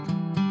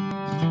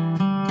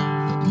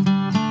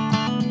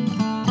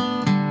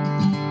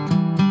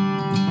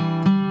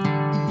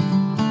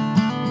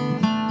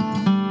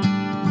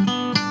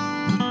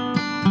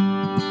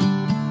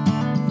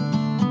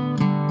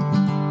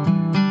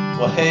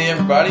hey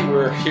everybody,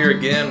 we're here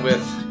again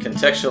with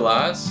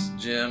Contextualize,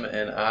 Jim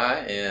and I,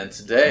 and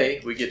today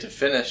we get to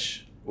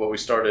finish what we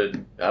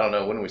started, I don't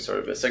know when we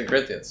started, but 2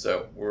 Corinthians.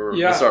 So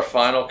this is our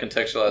final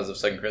Contextualize of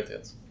 2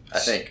 Corinthians, I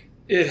think.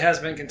 It has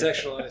been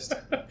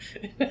contextualized.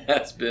 It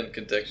has been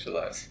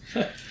contextualized.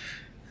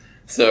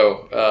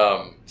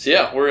 So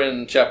yeah, we're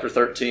in chapter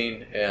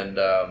 13, and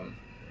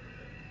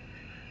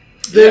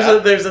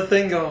there's a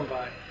thing going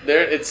by.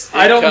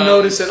 I don't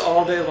notice it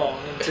all day long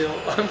until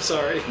I'm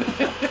sorry.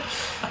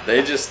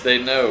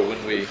 They know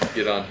when we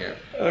get on here.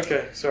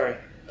 Okay, sorry.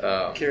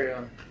 Carry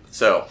on.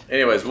 So,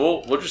 anyways,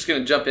 we're just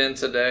going to jump in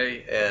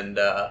today, and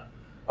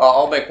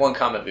I'll make one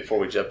comment before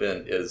we jump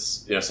in.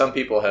 Is some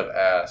people have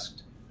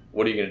asked,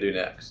 "What are you going to do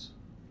next?"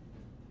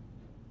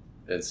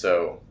 And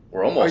so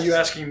we're almost. Are you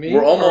asking me?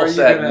 We're almost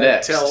or are you at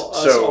next. Tell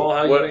us all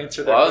how you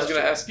answer that. Well, I was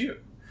going to ask you.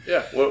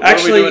 Yeah. What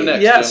Actually, are we doing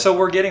next? Jim? So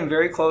we're getting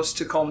very close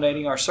to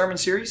culminating our sermon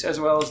series as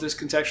well as this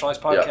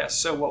Contextualized podcast. Yeah.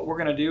 So what we're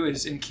going to do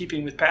is, in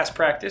keeping with past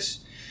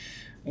practice,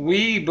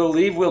 we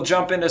believe we'll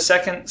jump into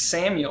 2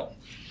 Samuel,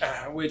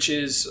 which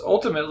is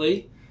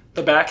ultimately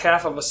the back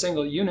half of a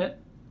single unit.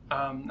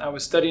 I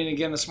was studying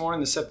again this morning.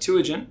 The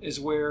Septuagint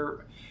is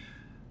where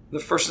the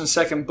 1st and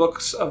 2nd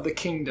books of the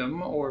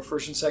kingdom, or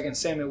 1st and 2nd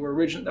Samuel, were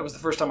original. That was the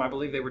first time I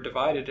believe they were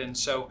divided, and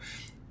so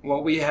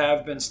what we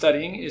have been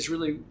studying is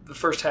really the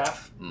first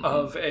half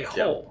of a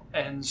whole.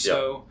 Yep. And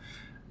so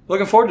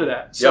looking forward to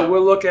that. So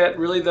we'll look at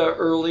really the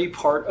early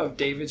part of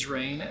David's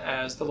reign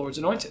as the Lord's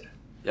anointed.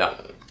 Yeah.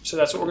 So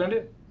that's what we're going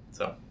to do.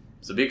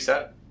 So be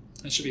excited.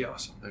 It should be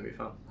awesome. That'd be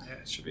fun. Yeah,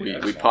 it should be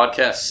we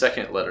podcast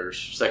second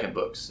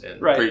books,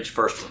 and preach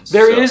first ones.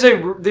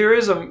 There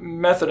is a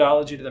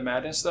methodology to the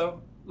madness,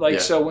 though.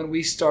 So when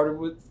we started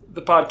with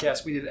the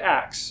podcast, we did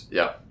Acts.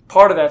 Yeah.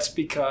 Part of that's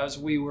because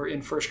we were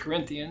in 1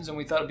 Corinthians, and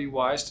we thought it'd be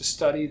wise to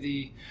study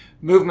the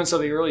movements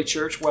of the early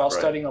church while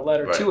studying a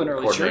letter to an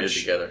early church.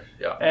 Together.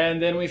 Yeah. And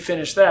then we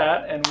finished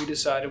that, and we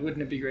decided,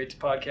 wouldn't it be great to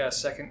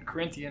podcast 2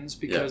 Corinthians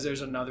because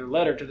there's another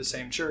letter to the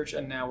same church,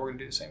 and now we're going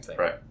to do the same thing.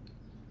 Right.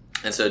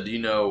 And so do you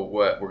know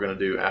what we're going to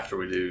do after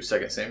we do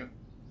 2 Samuel?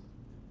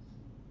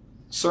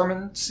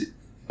 Sermons?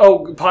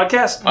 Oh,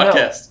 podcast?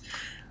 Podcast. No.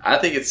 I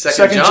think it's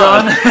 2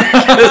 John.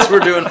 Because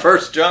we're doing 1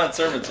 John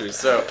sermon series.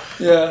 So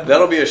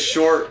that'll be a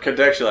short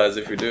contextualize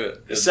if we do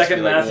it. It'll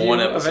 2 Matthew, one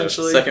episode.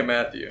 eventually. 2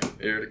 Matthew.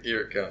 Here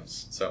it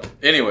comes. So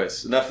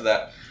anyways, enough of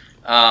that.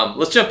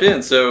 Let's jump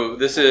in. So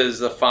this is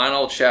the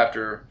final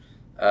chapter,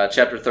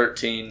 chapter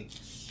 13.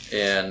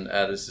 And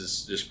this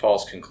is just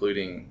Paul's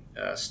concluding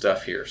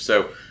stuff here.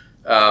 So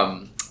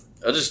I'll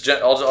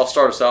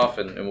start us off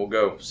and we'll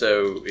go.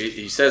 So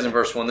he says in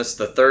verse 1, this is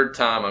the third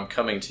time I'm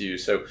coming to you.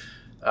 So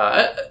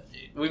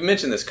we've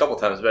mentioned this a couple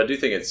times, but I do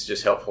think it's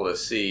just helpful to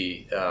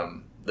see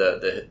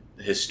the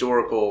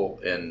historical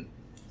and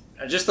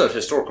just the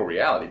historical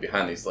reality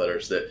behind these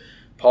letters, that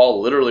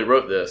Paul literally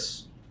wrote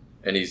this,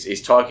 and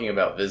he's talking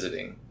about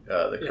visiting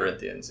the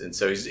Corinthians. And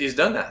so he's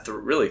done that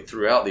really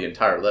throughout the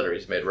entire letter.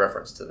 He's made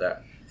reference to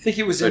that. I think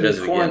he was in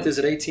Corinth. Is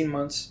it 18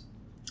 months?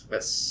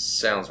 That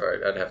sounds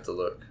right. I'd have to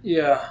look.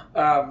 Yeah.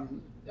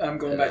 I'm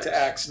going back to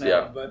Acts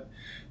now, but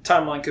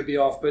timeline could be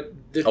off. But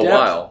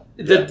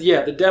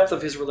the depth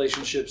of his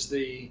relationships,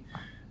 the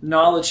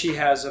knowledge he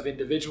has of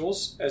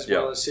individuals as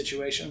well as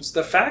situations,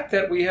 the fact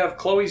that we have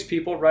Chloe's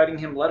people writing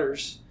him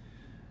letters,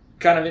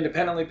 kind of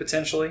independently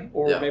potentially,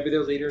 or maybe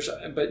they're leaders,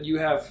 but you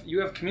have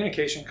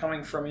communication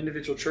coming from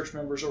individual church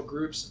members or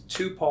groups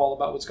to Paul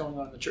about what's going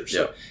on in the church.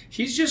 So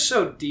he's just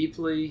so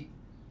deeply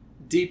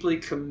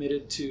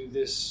committed to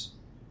this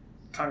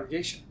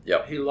congregation.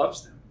 Yep. He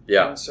loves them.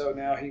 Yeah. And so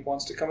now he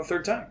wants to come a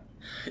third time.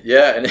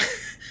 Yeah, and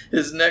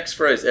his next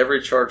phrase,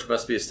 every charge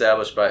must be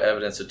established by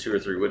evidence of 2 or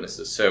 3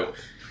 witnesses. So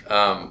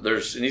and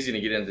he's going to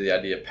get into the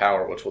idea of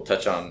power, which we'll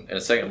touch on in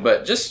a second.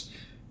 But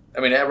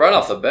right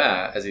off the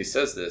bat, as he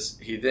says this,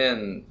 he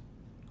then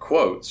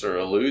quotes or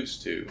alludes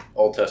to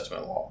Old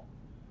Testament law,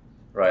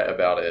 right,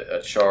 about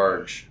a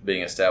charge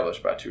being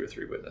established by 2 or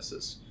 3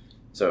 witnesses.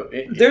 So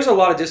there's a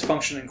lot of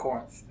dysfunction in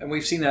Corinth, and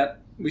we've seen that.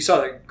 We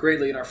saw that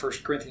greatly in our 1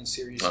 Corinthians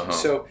series.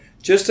 So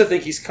just to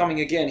think he's coming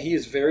again, he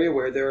is very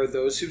aware there are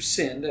those who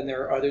sinned and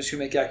there are others who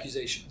make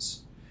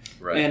accusations.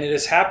 Right. And it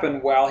has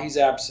happened while he's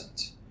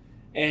absent.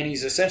 And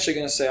he's essentially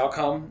going to say, I'll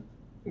come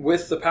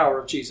with the power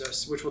of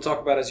Jesus, which we'll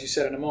talk about, as you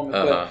said, in a moment.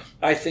 But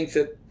I think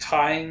that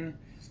tying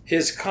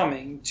his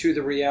coming to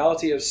the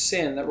reality of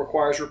sin that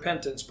requires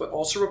repentance, but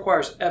also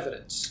requires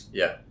evidence.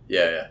 Yeah.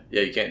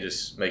 You can't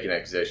just make an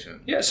accusation.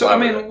 Yeah, so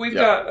we've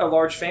got a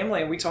large family,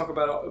 and we talk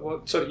about,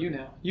 well, so do you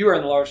now. You are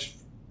in the large...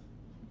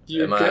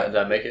 Did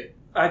I make it?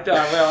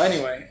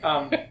 Anyway.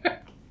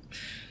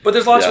 But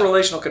there's lots of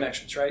relational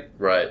connections, right?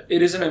 Right.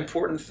 It is an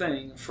important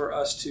thing for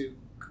us to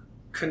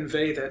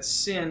convey that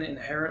sin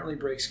inherently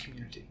breaks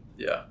community.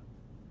 Yeah.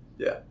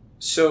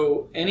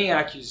 So any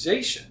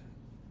accusation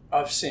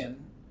of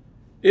sin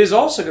is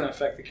also going to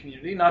affect the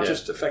community, not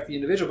just affect the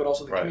individual, but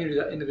also the community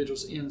that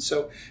individual's in.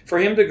 So for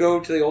him to go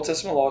to the Old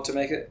Testament law to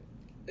make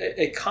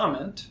a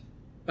comment,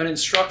 an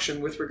instruction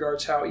with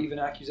regards how even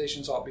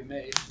accusations ought to be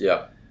made,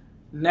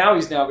 Now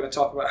he's going to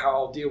talk about how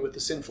I'll deal with the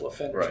sinful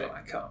offenders when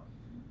I come.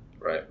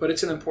 Right. But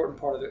it's an important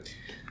part of the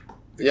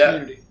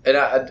community. And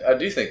I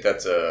do think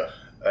that's a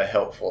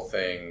helpful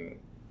thing.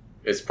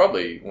 It's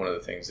probably one of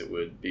the things that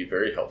would be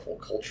very helpful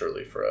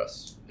culturally for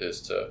us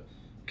is to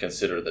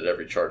consider that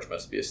every charge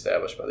must be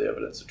established by the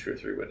evidence of 2 or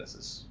 3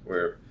 witnesses.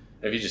 Where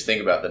if you just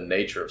think about the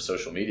nature of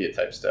social media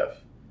type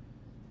stuff,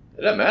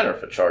 it doesn't matter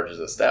if a charge is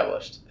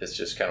established. It's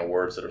just kind of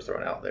words that are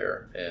thrown out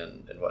there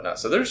and whatnot.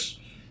 So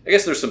I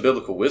guess there's some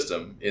biblical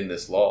wisdom in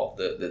this law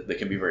that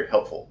can be very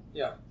helpful.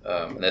 Yeah.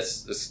 And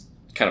that's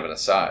kind of an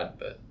aside,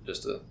 but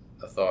just a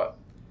thought.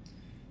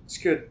 It's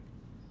good.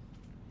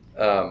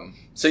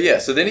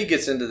 So then he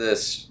gets into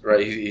this, right?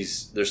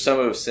 There's some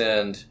who have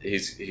sinned.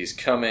 He's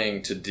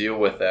coming to deal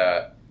with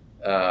that.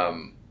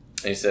 And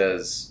he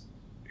says,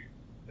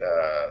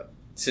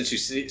 since you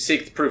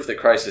seek the proof that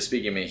Christ is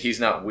speaking to me, he's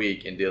not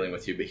weak in dealing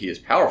with you, but he is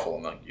powerful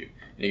among you.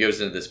 And he goes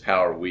into this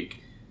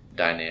power-weak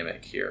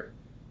dynamic here.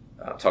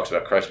 Talks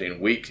about Christ being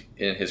weak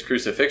in his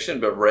crucifixion,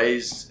 but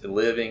raised,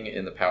 living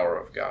in the power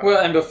of God.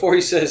 Well, and before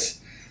he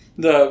says,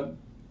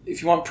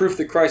 if you want proof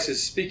that Christ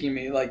is speaking to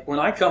me, like when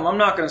I come, I'm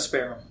not going to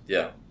spare him.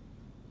 Yeah.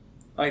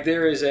 Like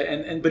there is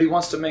but he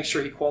wants to make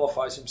sure he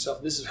qualifies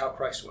himself. This is how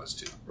Christ was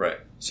too. Right.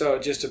 So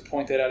just to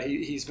point that out,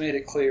 he's made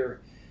it clear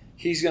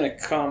he's going to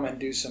come and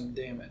do some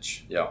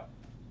damage. Yeah.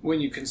 When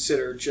you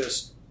consider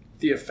just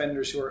the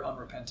offenders who are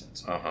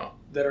unrepentant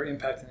that are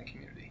impacting the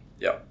community.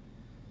 Yeah.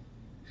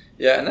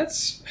 Yeah, and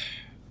that's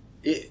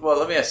well.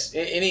 Let me ask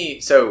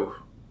So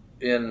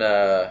in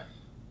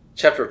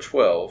chapter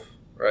 12,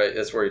 right?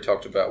 That's where he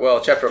talked about.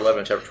 Well, chapter 11,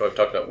 and chapter 12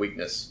 talked about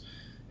weakness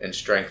and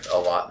strength a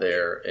lot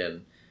there,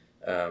 and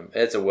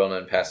it's a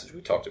well-known passage.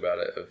 We talked about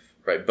it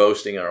of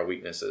boasting in our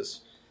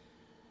weaknesses.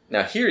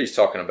 Now here he's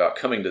talking about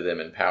coming to them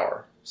in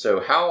power. So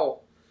how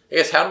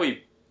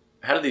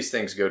do these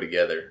things go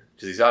together?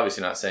 Because he's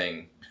obviously not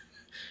saying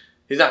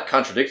he's not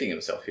contradicting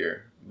himself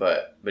here,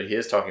 but he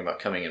is talking about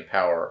coming in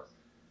power.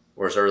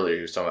 Whereas earlier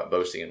he was talking about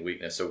boasting and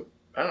weakness. So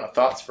I don't know,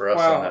 thoughts for us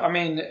on that? I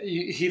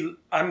mean,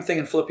 I'm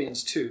thinking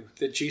Philippians 2,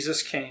 that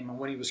Jesus came and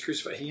when he was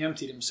crucified, he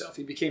emptied himself.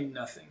 He became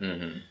nothing.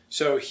 Mm-hmm.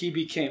 So he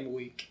became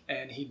weak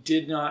and he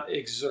did not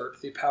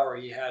exert the power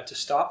he had to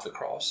stop the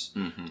cross,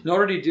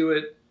 nor did he do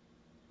it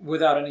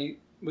without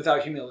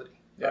humility.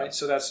 Yeah. Right?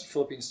 So that's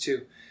Philippians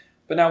 2.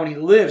 But now when he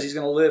lives, he's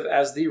going to live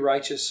as the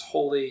righteous,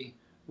 holy,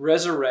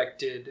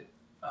 resurrected,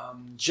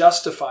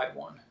 justified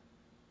one.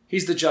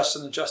 He's the just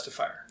and the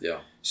justifier. Yeah.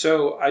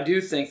 So I do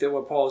think that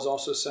what Paul is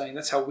also saying,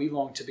 that's how we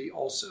long to be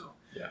also.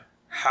 Yeah.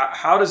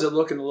 How does it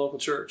look in the local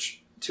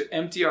church to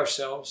empty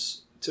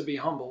ourselves, to be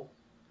humble,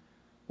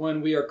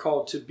 when we are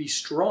called to be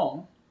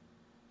strong,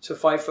 to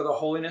fight for the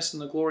holiness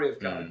and the glory of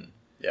God,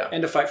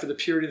 and to fight for the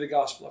purity of the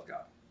gospel of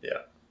God?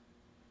 Yeah.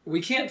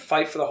 We can't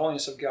fight for the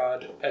holiness of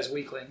God as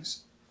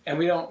weaklings, and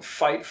we don't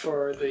fight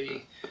for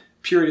the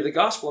purity of the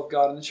gospel of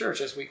God in the church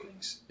as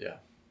weaklings. Yeah.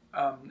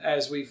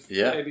 As we've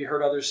maybe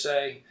heard others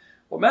say,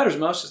 what matters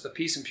most is the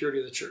peace and purity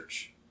of the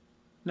church.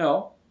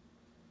 No.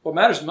 What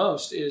matters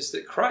most is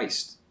that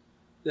Christ,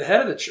 the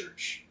head of the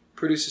church,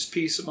 produces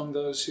peace among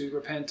those who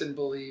repent and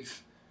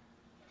believe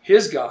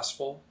his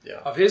gospel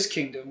of his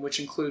kingdom, which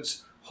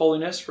includes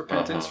holiness,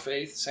 repentance,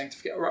 faith,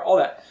 sanctification, all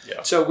that.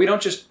 Yeah. So we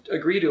don't just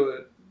agree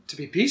to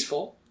be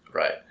peaceful.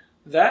 Right.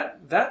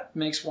 That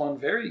makes one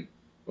very...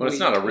 Well, it's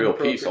not a real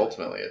peace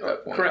ultimately at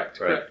that point. Correct.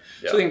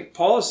 Yeah. So I think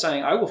Paul is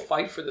saying, I will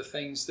fight for the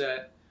things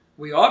that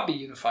we ought to be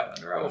unified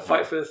under. I will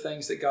fight for the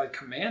things that God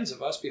commands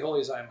of us. Be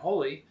holy as I am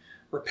holy.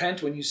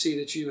 Repent when you see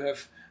that you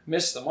have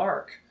missed the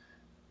mark.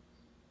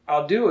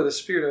 I'll do it with a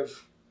spirit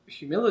of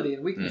humility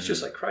and weakness,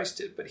 just like Christ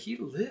did. But he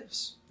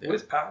lives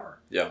with power.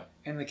 Yeah.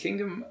 And the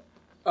kingdom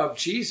of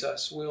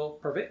Jesus will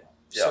prevail.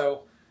 Yeah.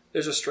 So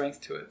there's a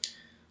strength to it.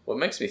 Well, it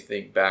makes me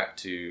think back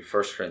to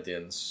 1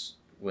 Corinthians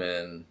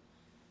when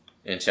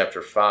in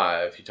chapter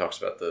 5 he talks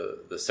about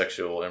the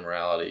sexual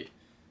immorality.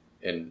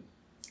 And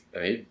I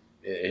mean,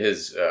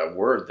 his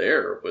word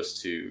there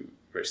was to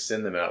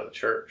send them out of the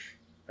church.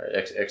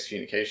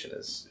 Excommunication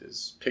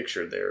is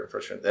pictured there in 1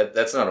 Corinthians.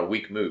 That's not a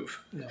weak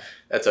move. No.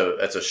 That's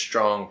a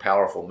strong,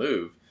 powerful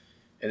move.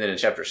 And then in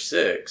chapter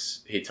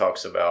 6, he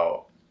talks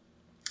about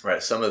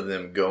some of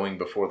them going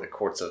before the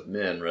courts of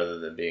men rather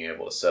than being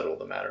able to settle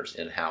the matters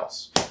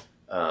in-house.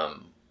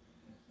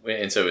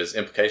 And so his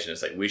implication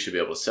is like we should be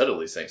able to settle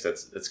these things.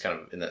 That's kind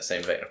of in that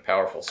same vein of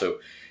powerful. So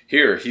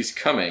here he's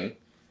coming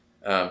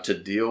to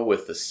deal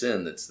with the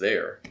sin that's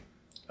there,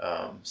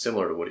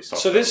 similar to what he's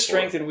talking about. So this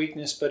strength and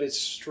weakness, but it's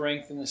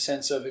strength in the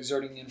sense of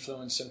exerting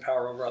influence and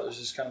power over others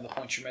is kind of the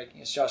point you're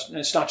making.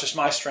 It's not just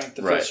my strength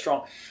to feel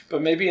strong,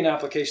 but maybe an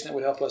application that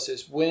would help us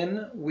is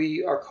when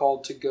we are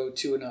called to go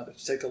to another,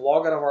 to take the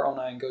log out of our own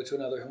eye and go to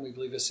another whom we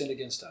believe has sinned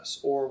against us,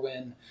 or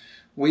when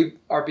we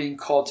are being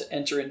called to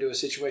enter into a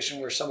situation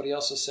where somebody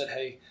else has said,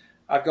 hey,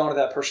 I've gone to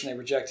that person, they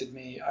rejected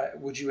me.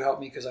 Would you help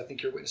me because I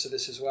think you're a witness of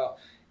this as well?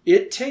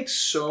 It takes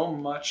so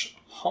much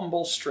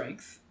humble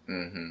strength.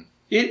 Mm-hmm.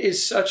 It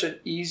is such an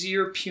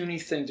easier, puny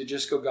thing to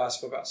just go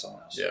gossip about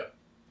someone else. Yeah.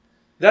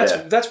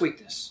 That's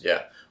weakness.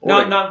 Yeah.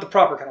 Not the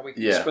proper kind of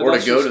weakness. Yeah, but or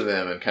to go to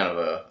them and kind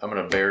of I'm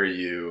going to bury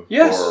you,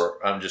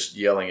 or I'm just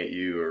yelling at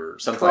you, or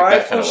something like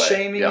that kind of way. Prideful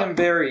shaming and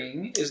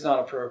burying is not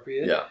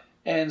appropriate. Yeah.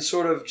 And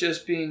sort of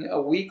just being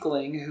a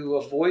weakling who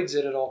avoids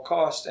it at all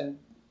costs and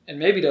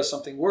maybe does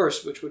something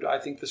worse, which would, I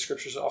think the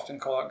scriptures often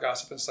call out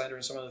gossip and slander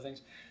and some other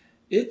things.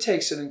 It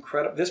takes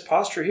this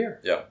posture here.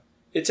 Yeah.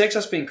 It takes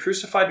us being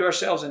crucified to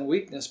ourselves in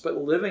weakness, but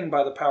living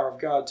by the power of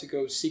God to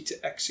go seek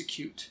to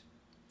execute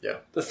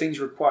the things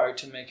required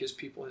to make his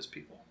people his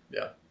people.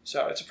 Yeah.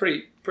 So it's a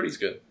pretty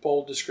good,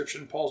 bold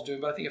description Paul's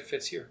doing, but I think it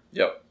fits here.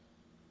 Yep.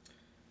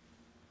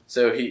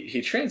 So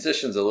he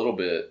transitions a little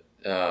bit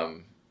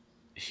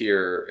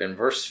here in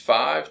verse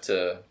 5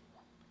 to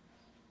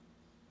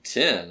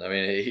 10. I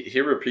mean,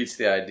 he repeats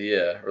the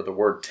idea or the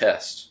word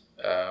test,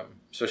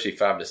 especially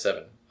 5 to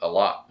 7, a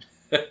lot.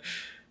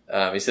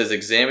 He says,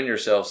 examine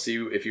yourselves, see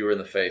if you are in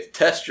the faith.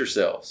 Test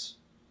yourselves.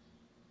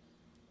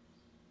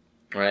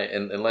 Right?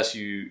 And unless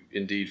you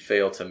indeed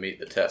fail to meet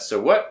the test. So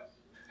what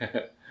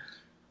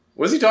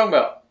is he talking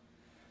about?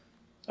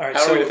 All right,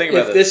 so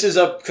if this is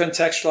a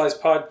contextualized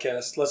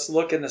podcast, let's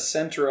look in the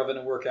center of it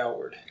and work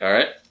outward. All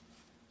right.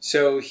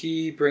 So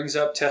he brings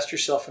up test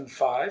yourself in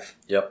 5.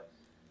 Yep.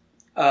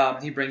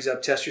 He brings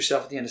up test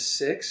yourself at the end of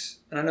 6.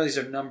 And I know these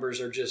are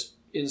numbers or just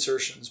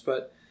insertions,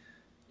 but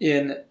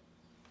in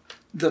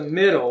the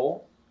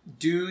middle,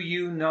 do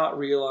you not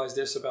realize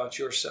this about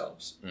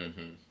yourselves?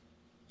 Mm-hmm.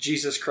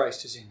 Jesus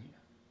Christ is in you.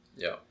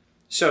 Yeah.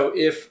 So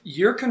if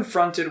you're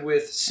confronted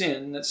with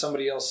sin that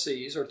somebody else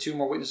sees, or 2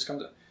 more witnesses come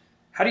to,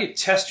 how do you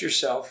test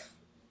yourself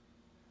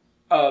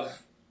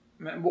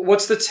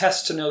what's the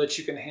test to know that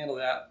you can handle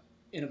that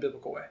in a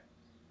biblical way?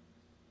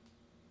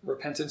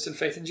 Repentance and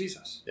faith in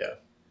Jesus. Yeah.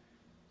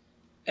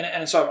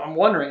 And so I'm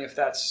wondering if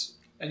that's,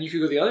 and you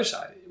could go the other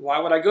side. Why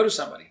would I go to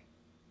somebody?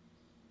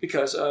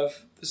 Because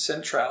of the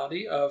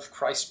centrality of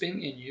Christ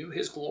being in you.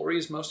 His glory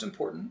is most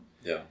important.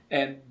 Yeah.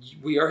 And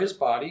we are his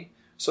body.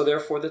 So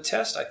therefore the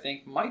test, I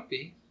think, might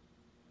be,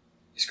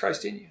 is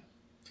Christ in you?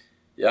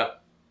 Yeah.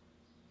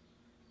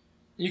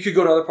 You could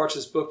go to other parts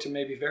of this book to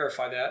maybe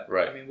verify that.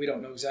 Right. I mean, we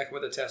don't know exactly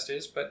what the test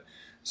is, but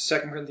 2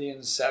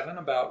 Corinthians 7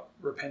 about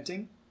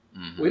repenting.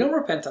 Mm-hmm. We don't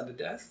repent unto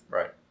death.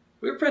 Right.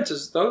 We repent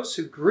as those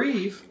who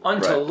grieve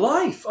unto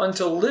life,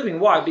 unto living.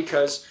 Why?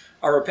 Because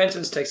our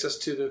repentance takes us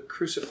to the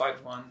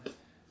crucified one.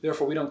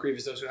 Therefore, we don't grieve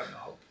as those who have no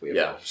hope. We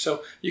have hope.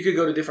 So you could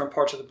go to different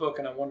parts of the book,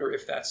 and I wonder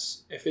if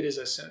it is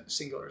as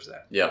singular as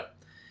that. Yeah.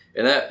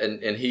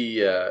 And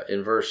he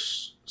in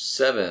verse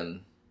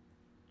 6,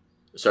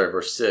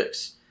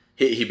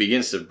 he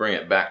begins to bring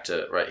it back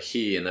to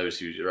he and those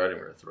who he's writing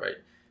with, right?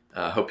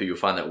 Hope you will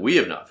find that we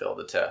have not failed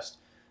the test,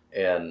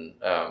 and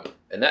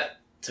that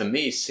to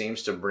me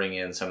seems to bring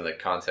in some of the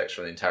context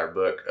from the entire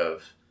book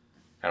of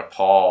kind of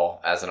Paul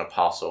as an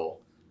apostle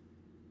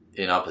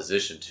in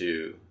opposition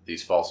to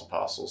these false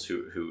apostles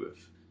who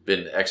have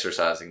been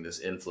exercising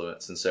this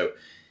influence, and so.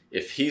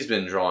 If he's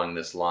been drawing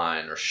this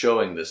line or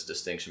showing this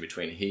distinction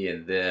between he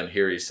and them,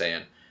 here he's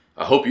saying,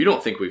 I hope you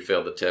don't think we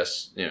failed the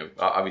test. You know,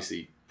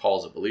 obviously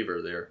Paul's a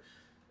believer there,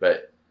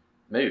 but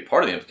maybe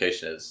part of the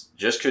implication is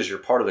just because you're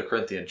part of the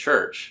Corinthian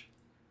church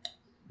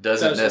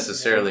doesn't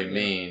necessarily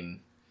mean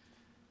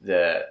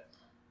that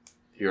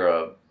you're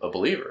a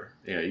believer.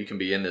 You know, you can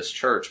be in this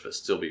church but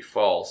still be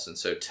false, and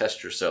so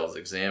test yourselves,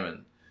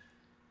 examine,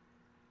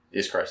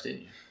 is Christ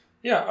in you?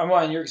 Yeah,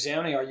 and you're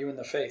examining, are you in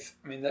the faith?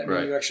 I mean,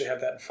 you actually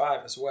have that in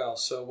 5 as well.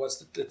 So what's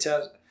the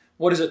test?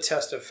 What is a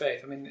test of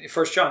faith? I mean,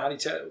 1 John, how do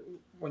you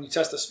when you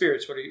test the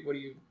spirits, what are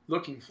you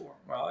looking for?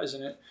 Well,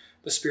 isn't it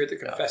the spirit that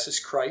confesses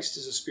Christ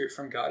is a spirit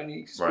from God, and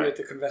the spirit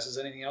that confesses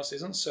anything else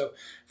isn't? So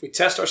if we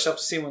test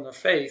ourselves to see when the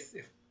faith,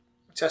 if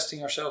we're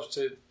testing ourselves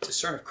to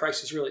discern if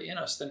Christ is really in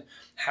us, then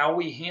how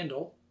we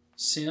handle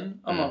sin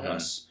among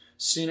us,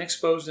 sin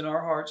exposed in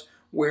our hearts,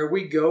 where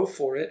we go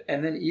for it,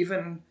 and then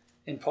even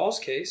in Paul's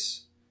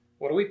case,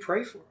 what do we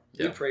pray for?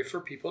 Yeah. We pray for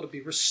people to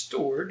be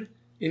restored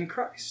in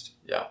Christ.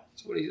 Yeah,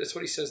 that's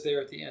what he says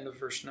there at the end of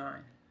verse 9.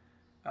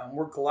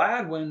 We're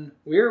glad when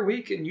we're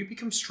weak and you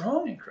become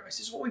strong in Christ.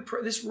 This is what we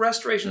pray. This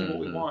restoration is what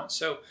we want.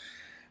 So,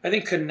 I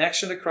think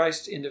connection to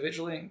Christ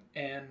individually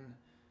and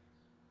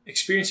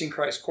experiencing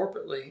Christ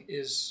corporately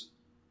is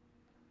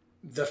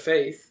the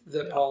faith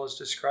that Paul is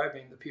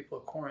describing the people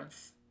of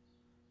Corinth.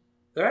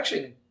 They're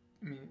actually,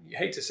 I mean, you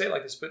hate to say it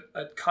like this, but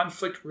a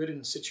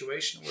conflict-ridden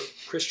situation where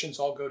Christians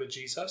all go to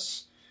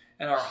Jesus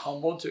and are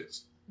humbled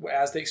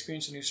as they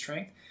experience a new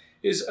strength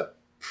is a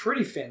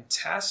pretty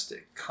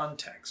fantastic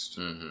context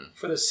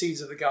for the seeds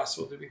of the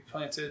gospel to be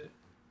planted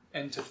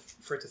and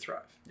for it to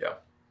thrive. Yeah.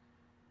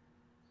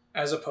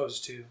 As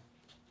opposed to,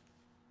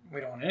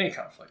 we don't want any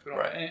conflict. We don't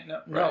want any,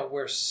 no,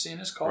 where sin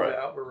is called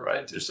out, where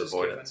repentance is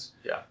given,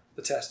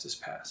 the test is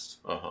passed,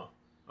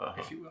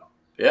 if you will.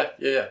 Yeah.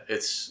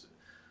 It's...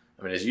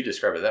 I mean, as you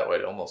describe it that way,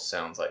 it almost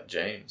sounds like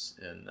James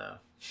in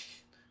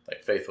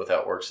like faith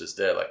without works is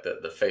dead. Like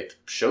the faith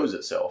shows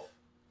itself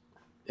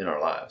in our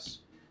lives.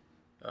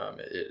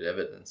 It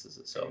evidences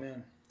itself.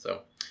 Amen.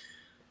 So,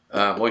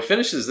 he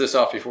finishes this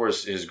off before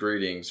his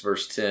greetings.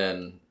 Verse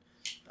 10,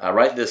 I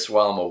write this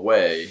while I'm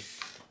away,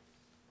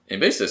 and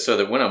basically so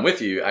that when I'm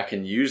with you, I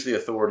can use the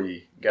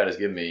authority God has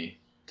given me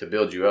to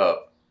build you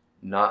up,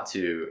 not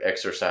to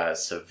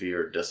exercise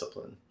severe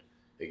discipline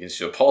against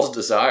you. Paul's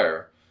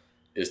desire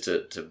is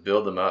to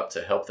build them up,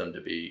 to help them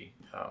to be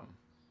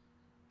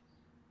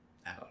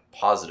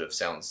positive.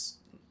 Sounds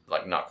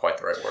like not quite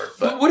the right word.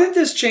 But wouldn't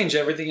this change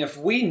everything if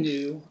we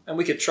knew, and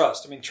we could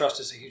trust, I mean, trust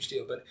is a huge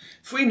deal, but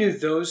if we knew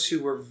those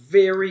who were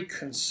very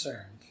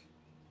concerned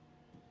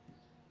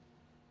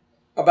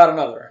about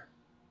another,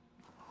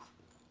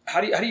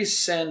 how do you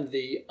send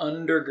the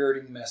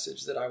undergirding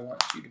message that I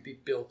want you to be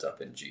built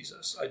up in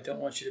Jesus? I don't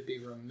want you to be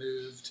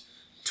removed,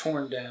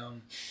 torn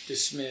down,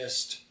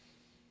 dismissed,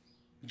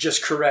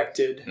 just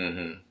corrected,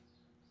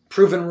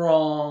 proven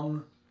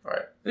wrong.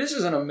 Right. This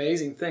is an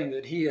amazing thing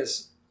that he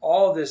has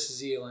all this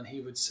zeal, and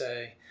he would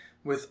say,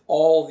 with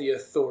all the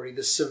authority,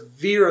 the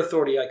severe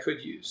authority I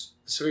could use,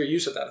 the severe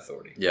use of that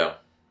authority. Yeah.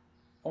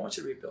 I want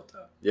you to be built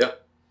up. Yeah.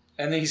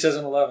 And then he says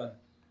in 11,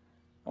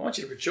 I want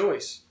you to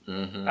rejoice.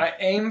 I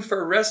aim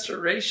for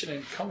restoration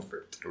and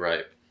comfort.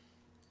 Right.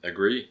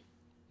 Agree.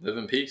 Live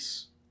in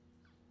peace.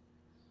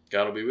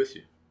 God will be with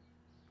you.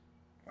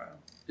 Wow.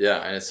 Yeah,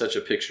 and it's such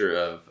a picture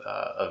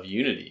of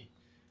unity.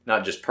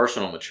 Not just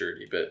personal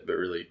maturity, but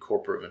really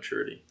corporate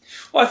maturity.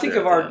 Well, I think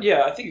of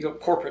I think of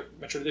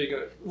corporate maturity. There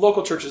you go.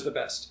 Local church is the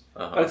best.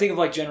 But I think of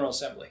like General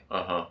Assembly.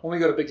 When we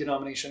go to big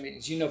denominational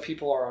meetings,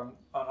 people are on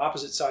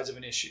opposite sides of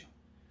an issue.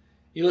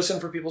 You listen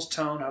for people's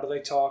tone. How do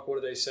they talk?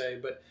 What do they say?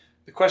 But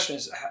the question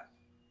is,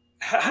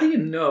 how do you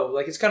know?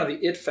 Like, it's kind of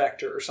the it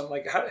factor or something.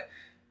 Like,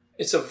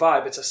 it's a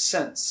vibe. It's a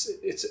sense.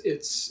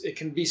 It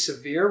can be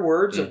severe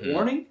words of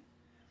warning.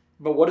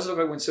 But what does it look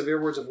like when severe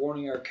words of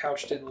warning are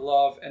couched in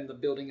love and the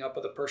building up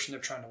of the person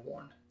they're trying to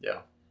warn?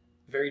 Yeah.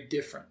 Very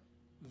different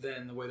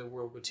than the way the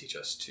world would teach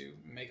us to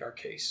make our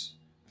case,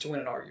 to win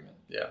an argument.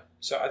 Yeah.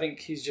 So I think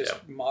he's just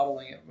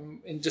modeling it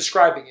and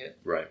describing it.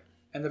 Right.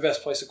 And the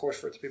best place, of course,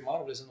 for it to be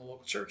modeled is in the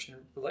local church, in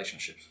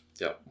relationships.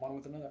 Yeah. One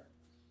with another.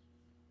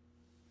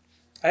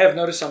 I have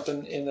noticed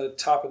something in the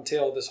top and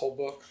tail of this whole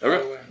book.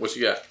 Okay. What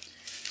you got?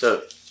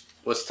 So,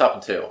 what's top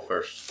and tail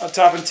first?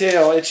 Top and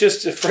tail, it's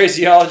just a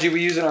phraseology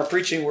we use in our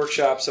preaching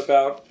workshops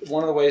about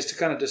one of the ways to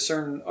kind of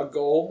discern a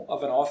goal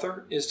of an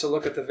author is to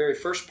look at the very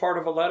first part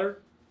of a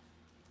letter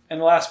and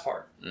the last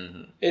part.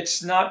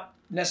 It's not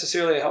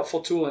necessarily a helpful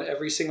tool in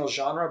every single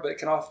genre, but it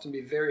can often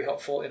be very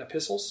helpful in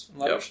epistles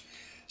and letters. Yep.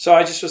 So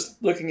I just was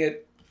looking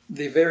at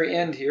the very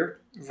end here,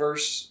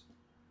 verse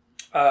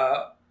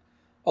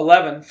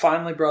 11,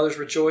 finally, brothers,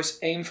 rejoice,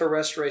 aim for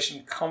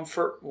restoration,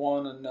 comfort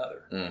one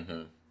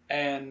another.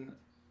 And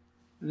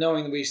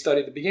knowing that we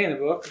studied the beginning of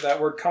the book, that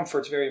word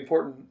comfort is very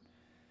important.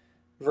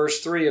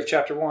 Verse 3 of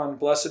chapter 1,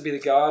 blessed be the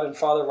God and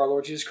Father of our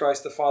Lord Jesus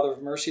Christ, the Father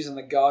of mercies and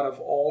the God of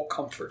all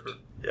comfort.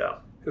 Yeah.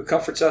 Who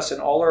comforts us in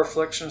all our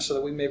afflictions so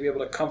that we may be able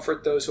to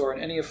comfort those who are in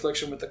any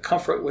affliction with the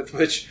comfort with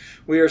which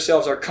we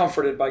ourselves are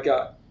comforted by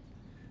God.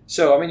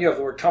 So, I mean, you have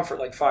the word comfort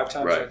like 5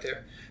 times right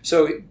there.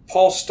 So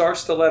Paul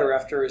starts the letter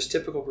after his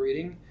typical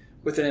greeting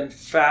with an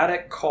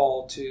emphatic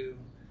call to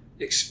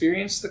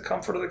experience the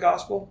comfort of the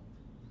gospel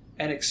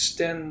and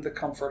extend the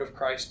comfort of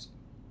Christ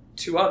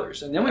to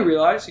others. And then we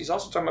realize he's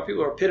also talking about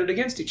people who are pitted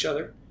against each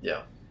other.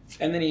 Yeah.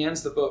 And then he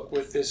ends the book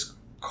with this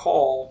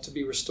call to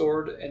be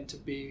restored and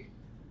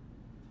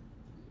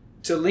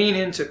to lean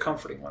into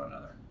comforting one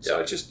another. So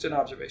it's just an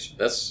observation.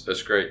 That's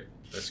great.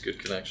 That's a good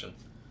connection.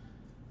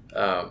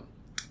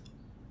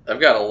 I've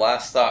got a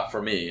last thought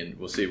for me, and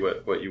we'll see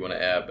what you want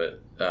to add,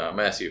 but I'm going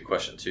to ask you a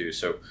question too.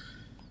 So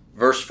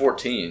verse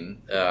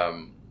 14,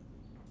 and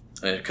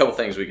a couple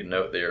things we can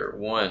note there.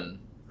 One,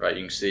 right,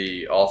 you can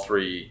see all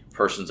 3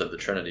 persons of the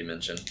Trinity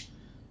mentioned.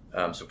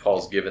 So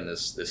Paul's given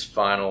this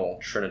final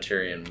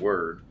Trinitarian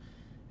word,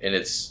 and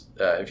it's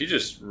if you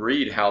just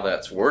read how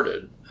that's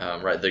worded,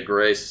 right, the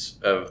grace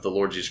of the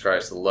Lord Jesus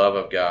Christ, the love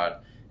of God,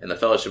 and the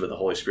fellowship of the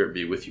Holy Spirit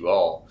be with you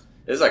all.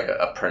 It's like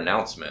a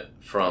pronouncement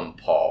from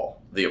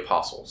Paul, the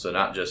apostle. So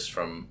not just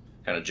from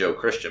kind of Joe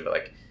Christian, but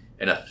like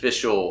an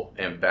official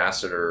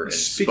ambassador and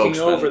speaking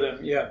spokesman. Over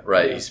them, yeah.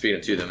 Right, yeah. He's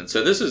speaking to them. And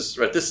so this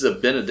is a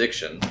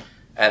benediction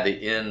at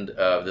the end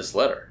of this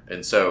letter.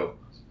 And so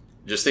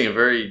just thinking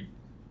very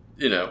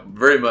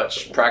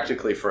much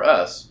practically for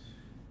us,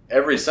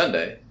 every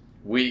Sunday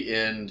we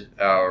end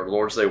our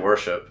Lord's Day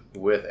worship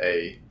with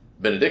a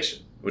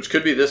benediction, which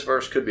could be this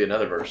verse, could be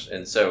another verse.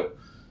 And so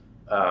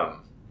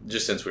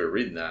just since we were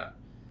reading that,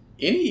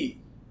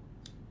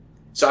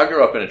 so I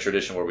grew up in a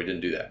tradition where we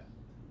didn't do that.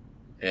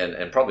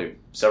 And probably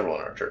several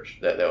in our church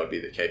that would be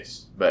the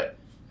case. But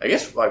I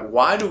guess, like,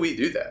 why do we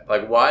do that?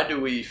 Like, why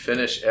do we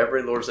finish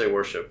every Lord's Day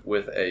worship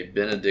with a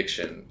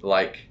benediction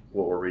like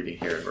what we're reading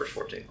here in verse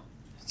 14?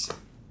 It's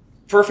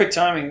perfect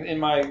timing. In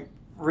my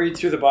read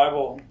through the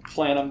Bible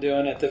plan I'm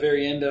doing at the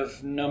very end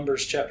of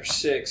Numbers chapter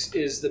 6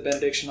 is the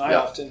benediction I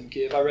often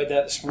give. I read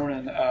that this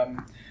morning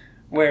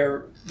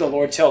where the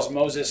Lord tells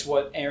Moses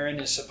what Aaron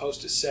is supposed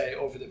to say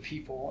over the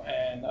people,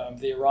 and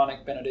the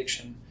Aaronic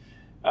benediction.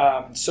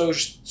 So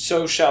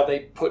shall they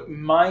put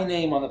my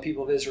name on the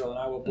people of Israel, and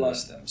I will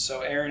bless them.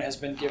 So Aaron has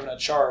been given a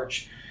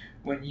charge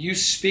when you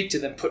speak to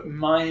them, put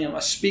my name,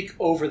 speak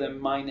over them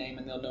my name,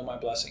 and they'll know my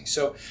blessing.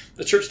 So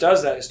the church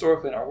does that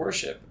historically in our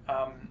worship.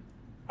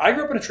 I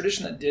grew up in a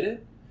tradition that did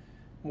it.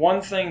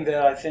 One thing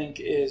that I think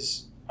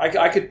is,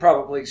 I could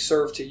probably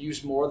serve to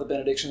use more of the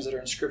benedictions that are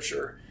in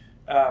Scripture.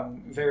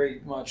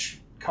 Very much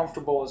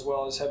comfortable, as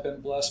well as have been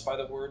blessed by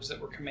the words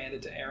that were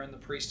commanded to Aaron the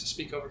priest to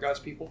speak over God's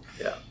people.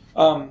 Yeah.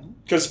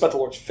 Because it's about the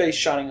Lord's face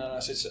shining on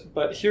us.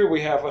 But here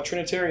we have a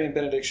Trinitarian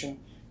benediction.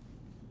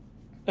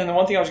 And the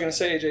one thing I was going to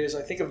say, AJ, is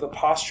I think of the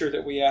posture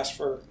that we ask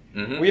for.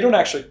 Mm-hmm. We don't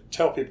actually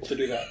tell people to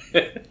do that.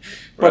 Right.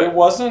 But it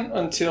wasn't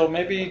until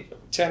maybe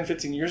 10,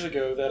 15 years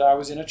ago that I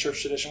was in a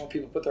church tradition where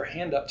people put their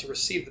hand up to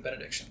receive the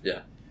benediction. Yeah.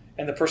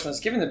 And the person that's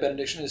giving the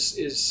benediction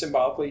is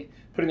symbolically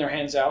putting their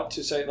hands out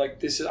to say, like,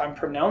 this is, I'm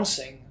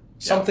pronouncing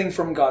something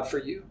from God for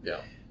you.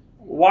 Yeah.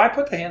 Why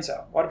put the hands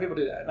out? Why do people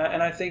do that?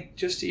 And I think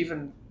just to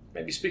even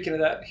maybe speaking of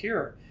that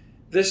here,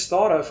 this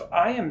thought of,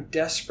 I am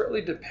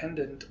desperately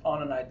dependent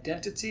on an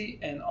identity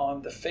and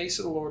on the face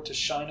of the Lord to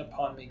shine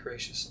upon me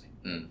graciously.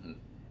 Mm-hmm.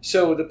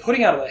 So the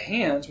putting out of the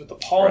hands with the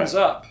palms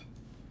up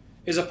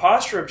is a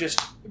posture of just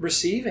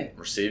receiving.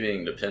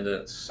 Receiving,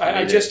 dependence.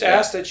 I just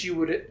ask that you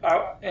would,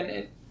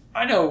 and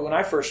I know when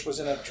I first was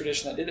in a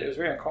tradition that did it, it was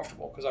very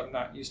uncomfortable because I'm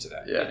not used to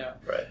that. Yeah, you know?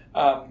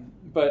 Right.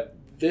 But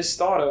this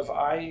thought of,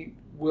 I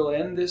will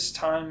end this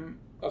time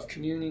of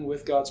communing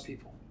with God's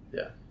people.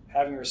 Yeah.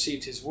 Having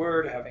received His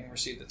Word, having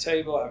received the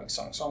table, having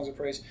sung songs of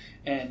praise.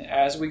 And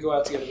as we go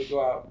out together, we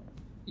go out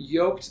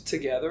yoked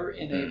together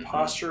in a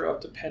posture of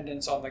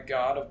dependence on the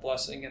God of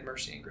blessing and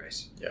mercy and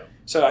grace. Yeah.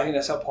 So I think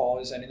that's how Paul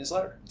is ending his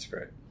letter. That's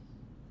great.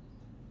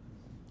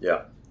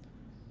 Yeah.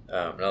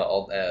 And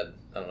I'll add,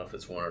 I don't know if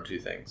it's one or two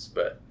things,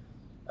 but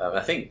I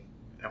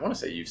want to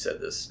say you've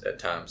said this at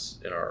times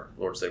in our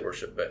Lord's Day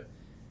worship, but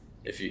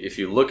if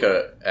you look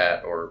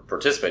at or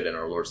participate in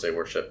our Lord's Day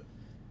worship,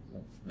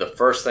 the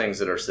first things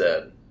that are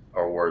said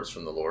are words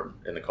from the Lord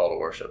in the call to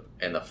worship,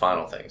 and the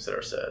final things that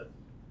are said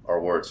are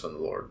words from the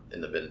Lord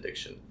in the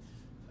benediction.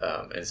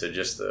 And so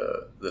just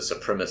the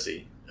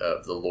supremacy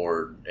of the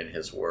Lord and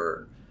His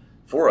Word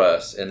for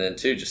us, and then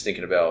too, just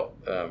thinking about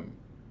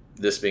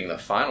this being the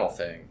final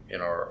thing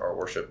in our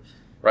worship.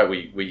 Right,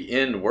 we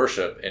end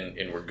worship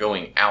and we're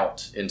going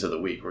out into the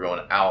week. We're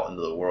going out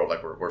into the world,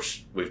 like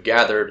we've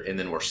gathered and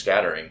then we're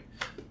scattering.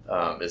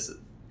 Is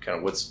kind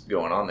of what's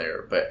going on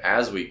there. But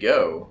as we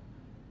go,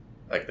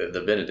 like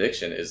the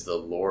benediction is the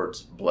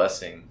Lord's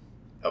blessing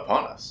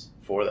upon us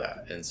for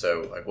that. And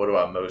so, like, what do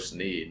I most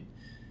need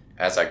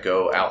as I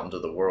go out into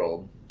the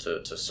world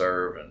to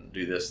serve and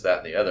do this, that,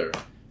 and the other?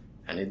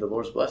 I need the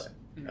Lord's blessing.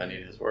 Mm-hmm. I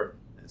need His Word.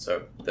 And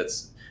so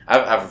that's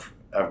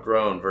I've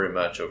grown very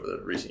much over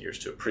the recent years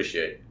to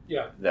appreciate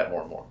that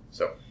more and more.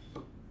 So,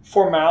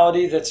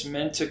 formality that's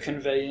meant to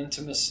convey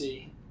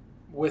intimacy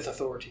with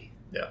authority.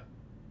 Yeah.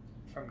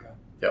 From God.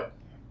 Yep.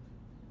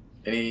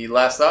 Any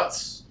last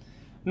thoughts?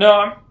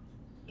 No,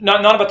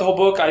 not about the whole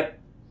book. I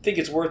think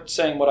it's worth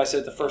saying what I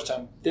said the first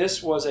time.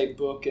 This was a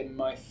book in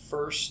my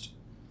first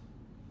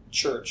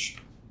church,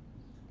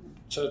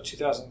 so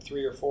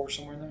 2003 or 4,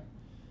 somewhere in there,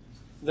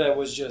 that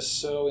was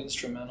just so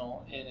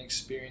instrumental in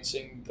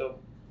experiencing the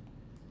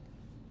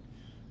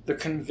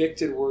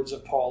convicted words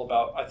of Paul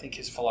about, I think,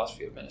 his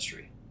philosophy of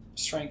ministry.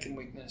 Strength and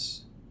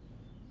weakness.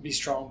 Be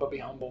strong, but be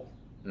humble.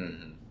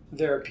 Mm-hmm.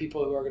 There are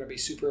people who are going to be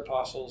super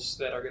apostles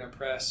that are going to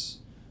press.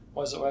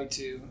 What is it like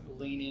to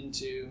lean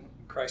into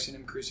Christ and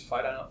Him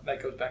crucified? I know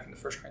that goes back into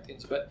 1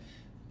 Corinthians. But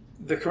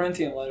the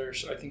Corinthian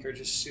letters, I think, are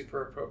just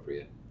super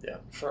appropriate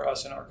for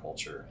us in our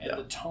culture. And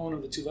the tone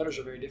of the two letters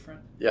are very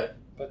different. Yeah.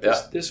 But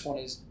this one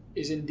is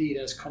indeed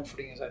as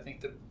comforting as I think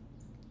the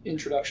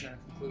introduction and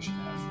conclusion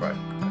have. Right.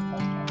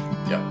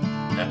 Yep,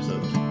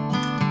 absolutely.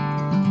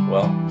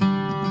 Well,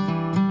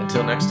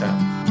 until next time.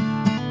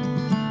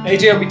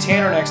 AJ will be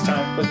Tanner next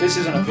time, but this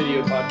isn't a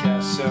video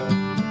podcast, so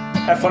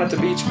have fun at the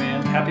beach,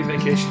 man. Happy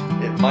vacation.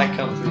 It might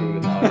come through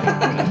in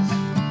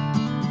audio.